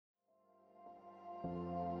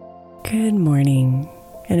Good morning,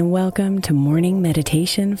 and welcome to Morning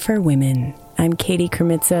Meditation for Women. I'm Katie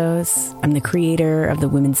Kremitzos. I'm the creator of the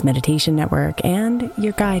Women's Meditation Network and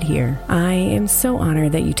your guide here. I am so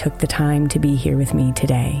honored that you took the time to be here with me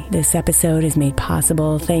today. This episode is made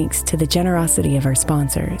possible thanks to the generosity of our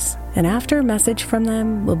sponsors. And after a message from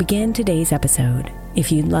them, we'll begin today's episode.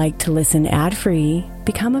 If you'd like to listen ad-free,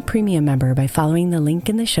 become a premium member by following the link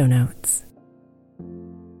in the show notes.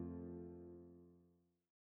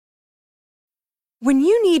 When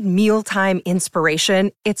you need mealtime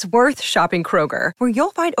inspiration, it's worth shopping Kroger, where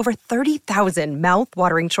you'll find over 30,000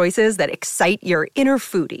 mouth-watering choices that excite your inner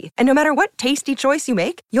foodie. And no matter what tasty choice you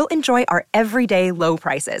make, you'll enjoy our everyday low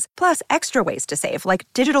prices, plus extra ways to save, like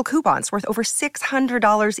digital coupons worth over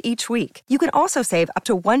 $600 each week. You can also save up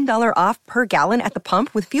to $1 off per gallon at the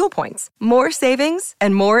pump with fuel points. More savings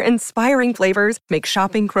and more inspiring flavors make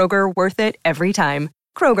shopping Kroger worth it every time.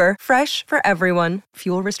 Kroger, fresh for everyone.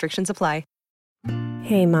 Fuel restrictions apply.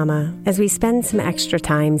 Hey Mama, as we spend some extra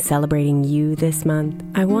time celebrating you this month,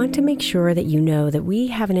 I want to make sure that you know that we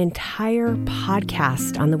have an entire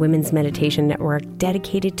podcast on the Women's Meditation Network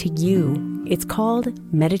dedicated to you. It's called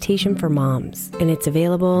Meditation for Moms, and it's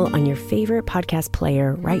available on your favorite podcast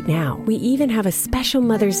player right now. We even have a special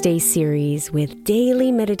Mother's Day series with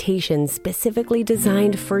daily meditations specifically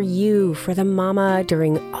designed for you, for the mama,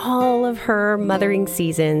 during all of her mothering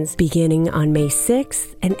seasons, beginning on May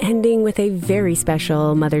 6th and ending with a very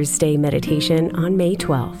special Mother's Day meditation on May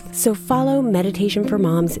 12th. So follow Meditation for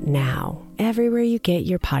Moms now, everywhere you get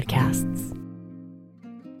your podcasts.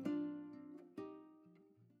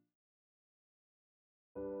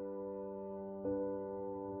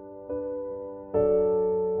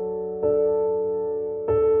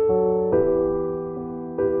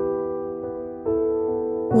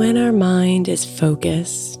 When our mind is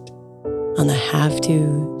focused on the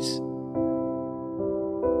have-tos,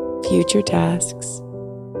 future tasks,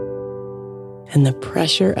 and the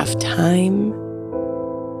pressure of time,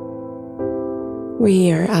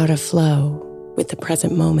 we are out of flow with the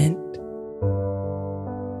present moment.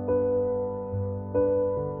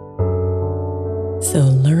 So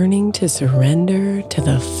learning to surrender to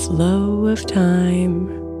the flow of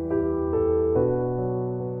time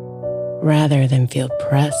rather than feel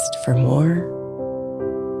pressed for more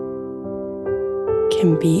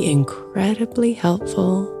can be incredibly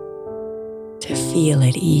helpful to feel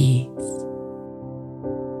at ease.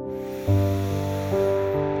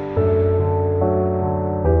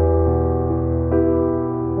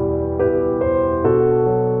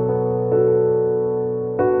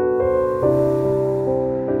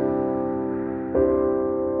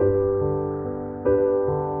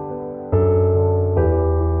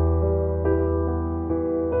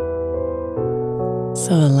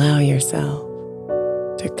 So allow yourself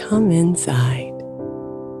to come inside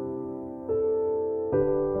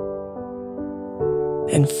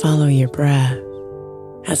and follow your breath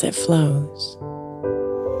as it flows.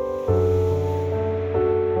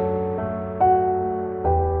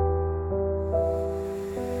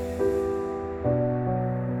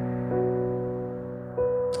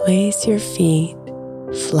 Place your feet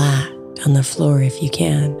flat on the floor if you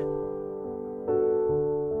can,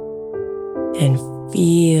 and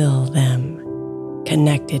feel them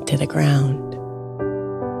connected to the ground.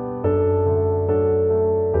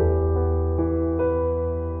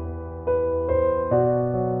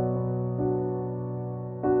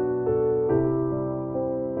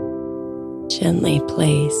 Gently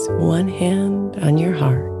place one hand on your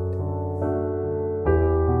heart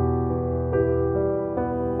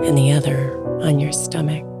and the other on your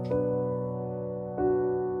stomach.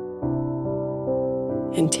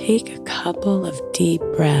 And take a couple of deep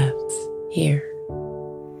breaths here,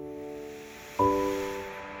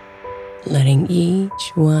 letting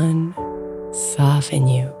each one soften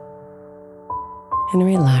you and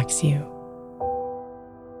relax you.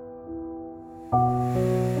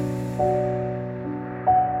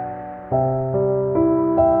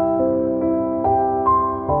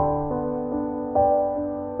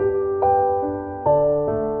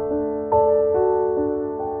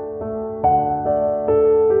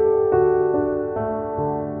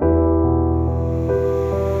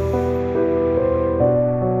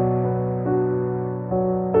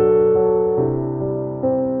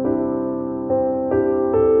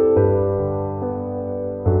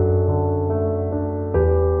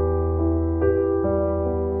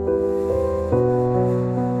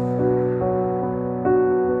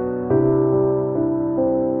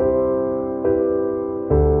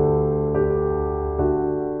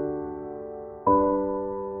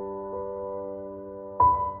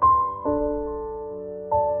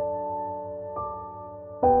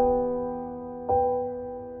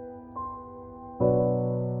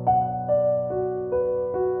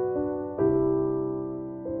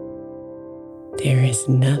 is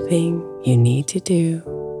nothing you need to do,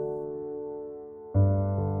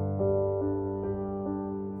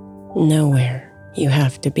 nowhere you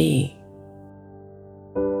have to be.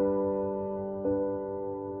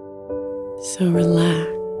 So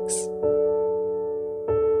relax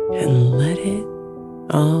and let it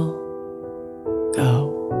all go.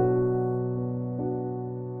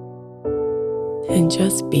 And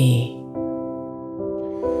just be.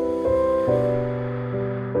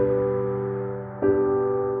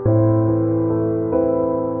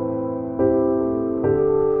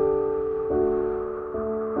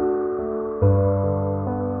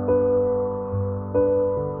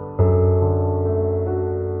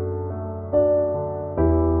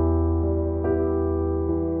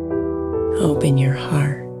 Open your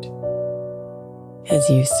heart as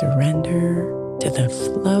you surrender to the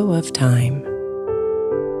flow of time,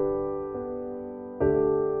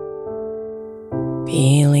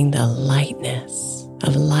 feeling the lightness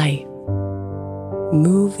of life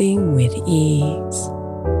moving with ease.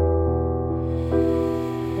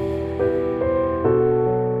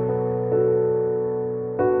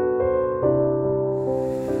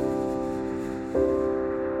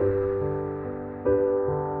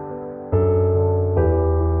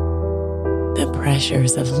 The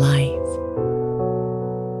pressures of life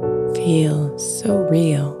feel so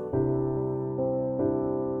real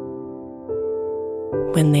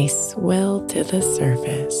when they swell to the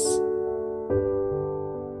surface.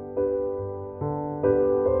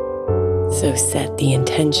 So set the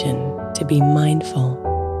intention to be mindful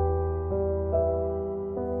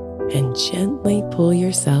and gently pull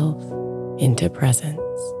yourself into presence.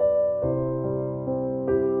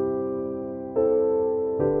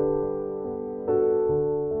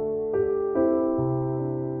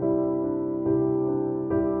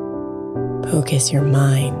 Focus your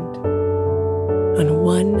mind on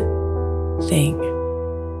one thing: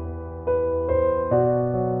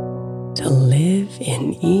 to live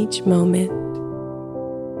in each moment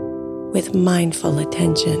with mindful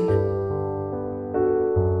attention.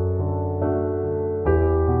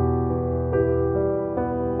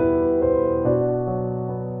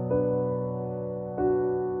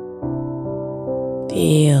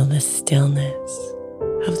 Feel the stillness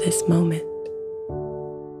of this moment,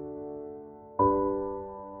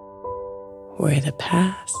 where the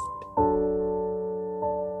past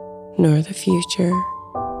nor the future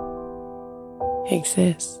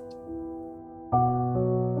exist.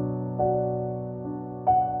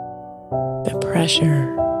 The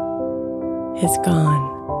pressure is gone,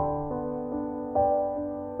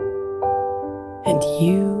 and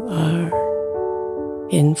you are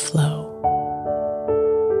in flow.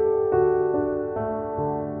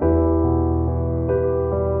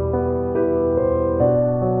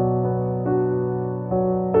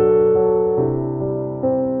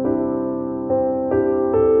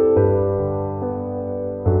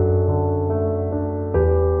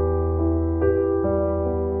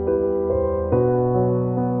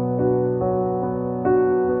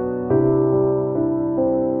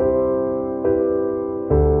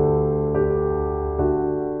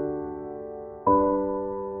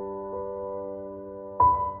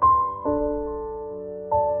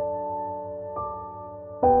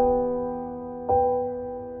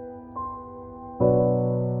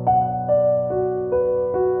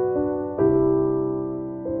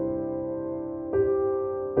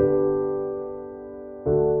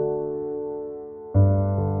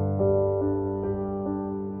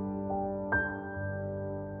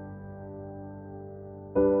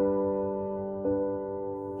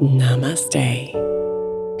 Namaste,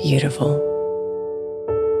 beautiful.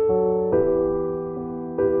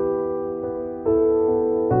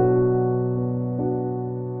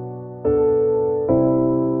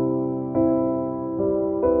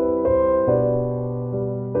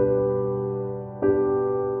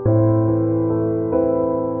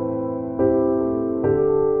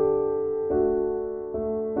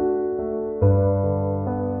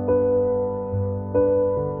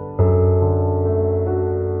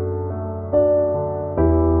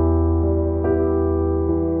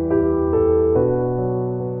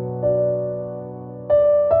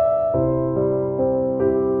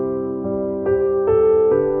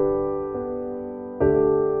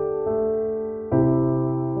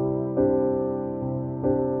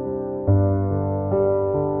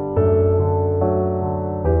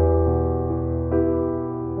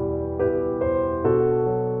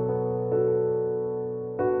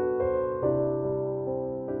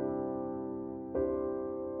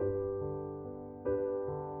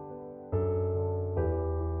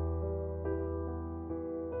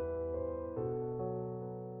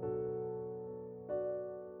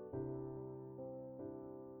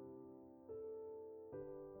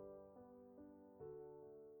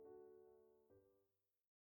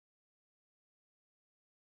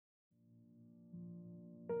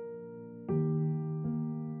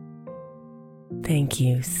 Thank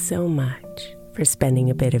you so much for spending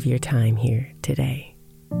a bit of your time here today.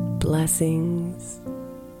 Blessings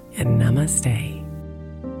and namaste.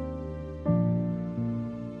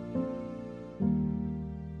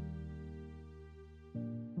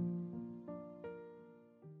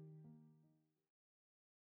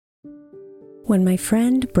 When my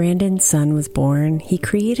friend Brandon's son was born, he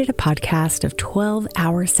created a podcast of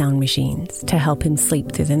 12-hour sound machines to help him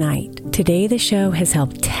sleep through the night. Today, the show has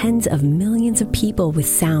helped tens of millions of people with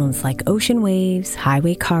sounds like ocean waves,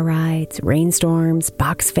 highway car rides, rainstorms,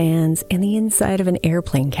 box fans, and the inside of an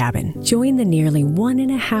airplane cabin. Join the nearly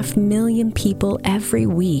 1.5 million people every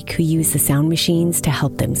week who use the sound machines to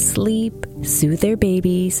help them sleep, soothe their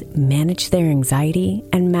babies, manage their anxiety,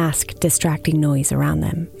 and mask distracting noise around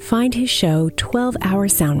them. Find his show 12-Hour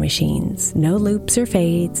Sound Machines, no loops or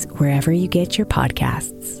fades, wherever you get your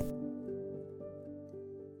podcasts.